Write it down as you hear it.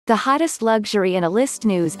The hottest luxury in a list.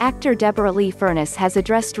 News actor Deborra Lee-Furness has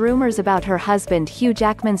addressed rumors about her husband Hugh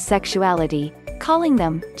Jackman's sexuality, calling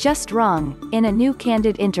them just wrong, in a new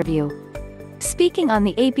Candid interview. Speaking on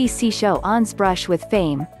the ABC show On's Brush with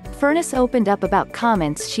Fame, Furness opened up about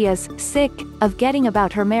comments she is sick of getting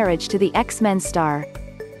about her marriage to the X-Men star.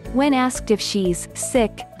 When asked if she's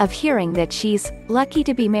sick of hearing that she's lucky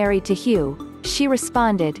to be married to Hugh, she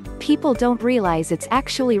responded, "People don't realize it's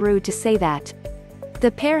actually rude to say that." The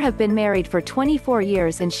pair have been married for 24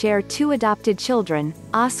 years and share 2 adopted children,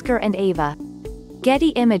 Oscar and Ava. Getty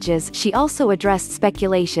Images. She also addressed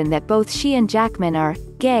speculation that both she and Jackman are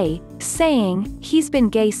gay, saying, "He's been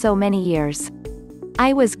gay so many years.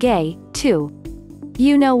 I was gay, too.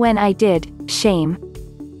 You know when I did, shame.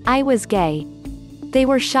 I was gay. They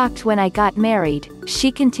were shocked when I got married,"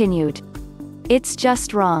 she continued. "It's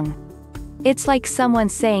just wrong. It's like someone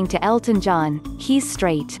saying to Elton John, he's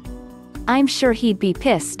straight. I'm sure he'd be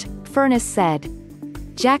pissed," Furness said.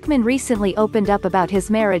 Jackman recently opened up about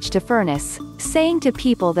his marriage to Furness, saying to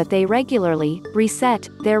people that they regularly reset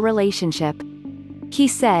their relationship. He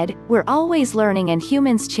said, "We're always learning and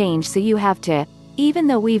humans change, so you have to. Even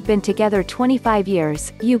though we've been together 25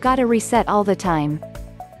 years, you gotta reset all the time.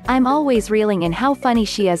 I'm always reeling in how funny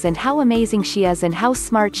she is and how amazing she is and how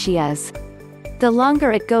smart she is. The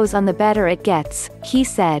longer it goes on, the better it gets," he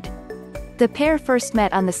said. The pair first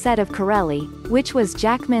met on the set of Correlli, which was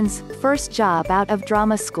Jackman's first job out of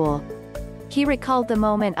drama school. He recalled the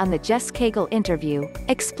moment on the Jess Cagle Interview,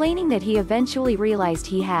 explaining that he eventually realized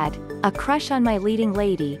he had a crush on my leading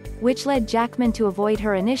lady, which led Jackman to avoid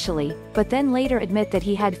her initially, but then later admit that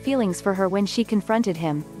he had feelings for her when she confronted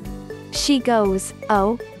him. She goes,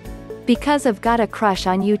 "Oh? Because I've got a crush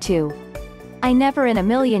on you too. I never in a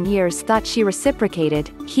million years thought she reciprocated,"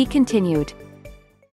 he continued.